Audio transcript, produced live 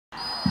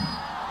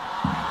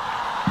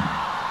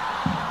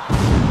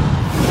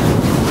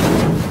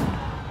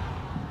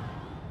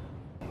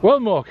Well,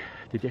 Mark,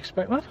 did you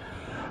expect that?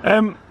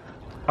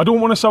 I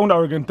don't want to sound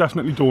arrogant,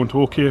 definitely don't,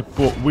 okay,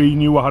 but we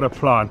knew I had a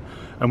plan,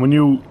 and we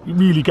knew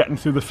really getting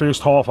through the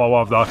first half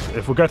hour of that,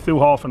 if we get through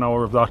half an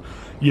hour of that,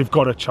 you've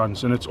got a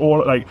chance, and it's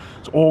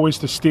always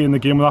to stay in the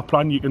game with that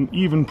plan. You can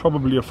even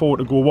probably afford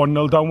to go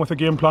 1-0 down with a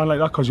game plan like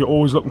that, because you're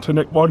always looking to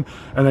nick one,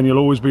 and then you'll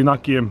always be in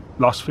that game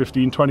last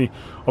 15-20.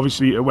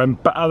 Obviously it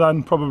went better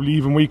than probably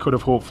even we could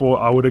have hoped for,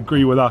 I would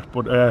agree with that,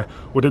 but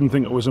we didn't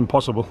think it was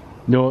impossible.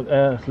 No,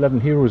 11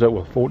 heroes out,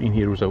 well 14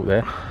 heroes out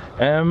there.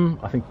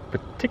 I think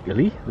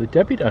particularly the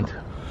debutant.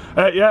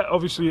 Yeah,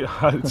 obviously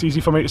it's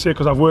easy for me to say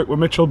because I've worked with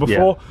Mitchell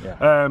before,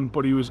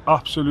 but he was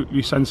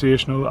absolutely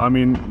sensational. I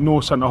mean,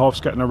 no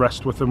centre-half's getting a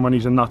rest with him when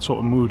he's in that sort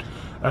of mood.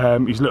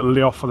 His little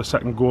layoff for the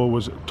second goal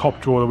was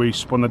top draw the way he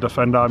spun the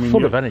defender. I mean,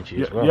 full of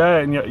energy as well. Yeah,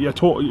 and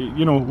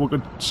you know, we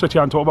could sit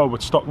here and talk about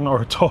with Stockton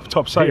or a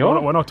top side.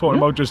 We're not talking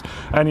about just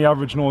any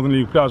average Northern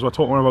League players. We're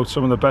talking about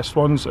some of the best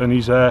ones, and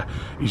he's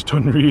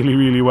done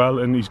really well,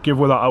 and he's give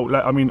with that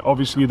outlet. I mean,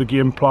 obviously the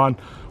game plan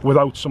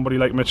without somebody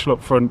like Mitchell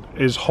up front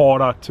is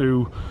harder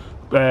to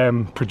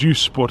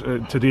produce,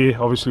 but today,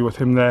 obviously with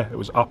him there, it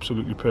was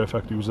absolutely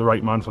perfect. He was the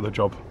right man for the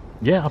job.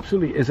 Yeah,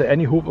 absolutely. Is there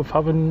any hope of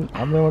having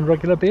him on a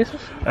regular basis?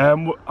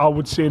 I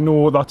would say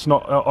no, that's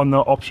not on the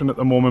option at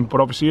the moment, but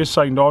obviously he is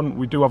signed on.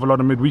 We do have a lot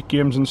of midweek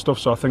games and stuff,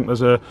 so I think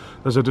there's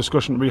a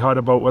discussion to be had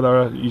about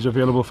whether he's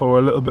available for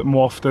a little bit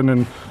more often,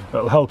 and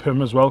it'll help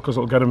him as well because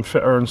it'll get him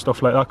fitter and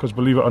stuff like that, because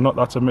believe it or not,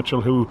 that's a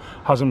Mitchell who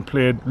hasn't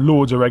played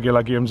loads of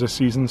regular games this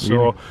season,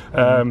 so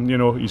you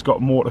know, he's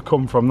got more to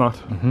come from that.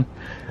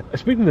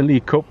 Speaking of the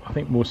League Cup, I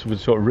think most of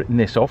us sort of written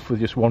this off with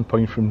just 1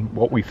 point from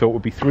what we thought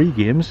would be 3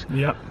 games,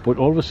 but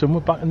all of a sudden we're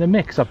back in the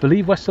mix. I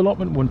believe West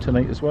Allotment won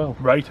tonight as well.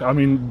 Right, I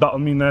mean, that'll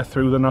mean they're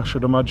through then, I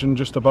should imagine,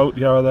 just about.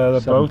 Yeah, they're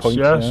about,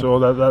 so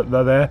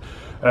they're there.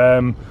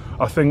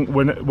 I think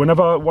we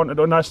never wanted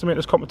to underestimate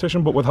this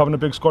competition, but with having a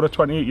big squad of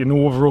 28, you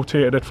know, we've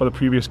rotated it for the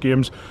previous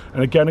games,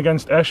 and again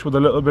against Esh with a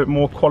little bit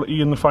more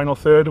quality in the final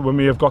third, we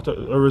may have got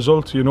a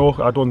result. You know,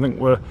 I don't think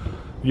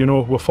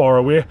we're far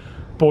away.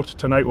 But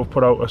tonight we've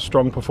put out a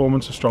strong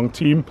performance, a strong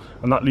team,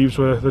 and that leaves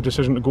with the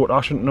decision to go to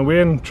Ashington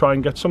away and try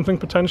and get something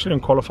potentially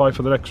and qualify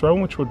for the next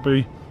round, which would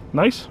be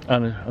nice.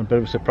 And a bit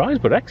of a surprise,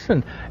 but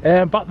excellent.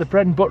 Back to the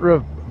bread and butter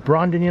of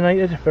Brandon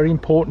United, very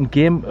important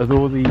game,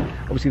 although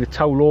obviously the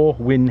Towlaw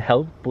win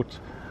helped, but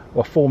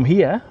our form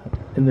here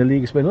in the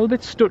league has been a little bit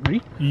stuttery.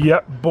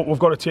 Yeah, but we've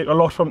got to take a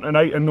lot from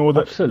tonight and know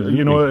that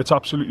you know it's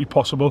absolutely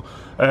possible.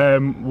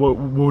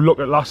 We'll look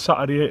at last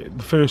Saturday,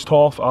 the first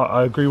half.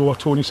 I agree with what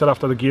Tony said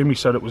after the game. He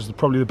said it was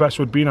probably the best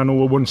we'd been. I know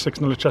we won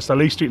 6-0 at Chester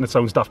Leigh Street, and it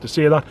sounds daft to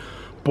say that,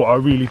 but I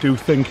really do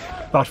think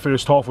that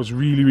first half was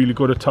really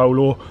good at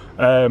Towlaw,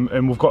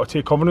 and we've got to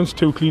take confidence.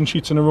 2 clean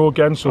sheets in a row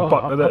again, so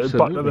back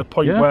to the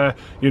point where,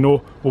 you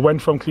know, we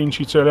went from clean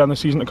sheets earlier in the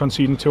season to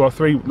conceding 2 or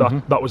 3.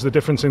 That was the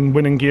difference in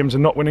winning games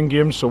and not winning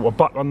games, so we're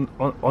back on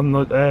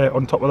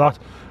top of that,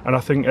 and I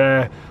think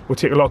we'll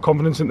take a lot of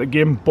confidence in the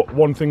game. But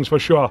one thing's for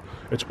sure,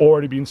 it's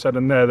already been said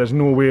in there's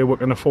no way we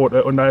can afford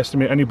to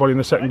underestimate anybody in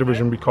the second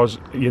division, because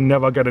you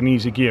never get an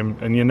easy game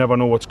and you never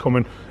know what's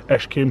coming.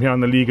 Esh came here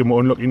in the league and we're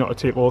unlucky not to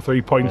take all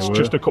 3 points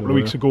just a couple of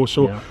weeks ago,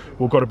 so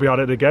we've got to be at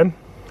it again.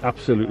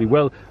 Absolutely.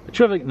 Well, a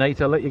terrific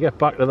night. I'll let you get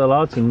back to the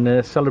lads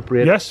and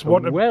celebrate. Yes,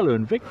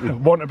 well-earned victory.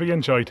 Want to be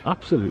enjoyed.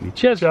 Absolutely.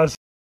 Cheers.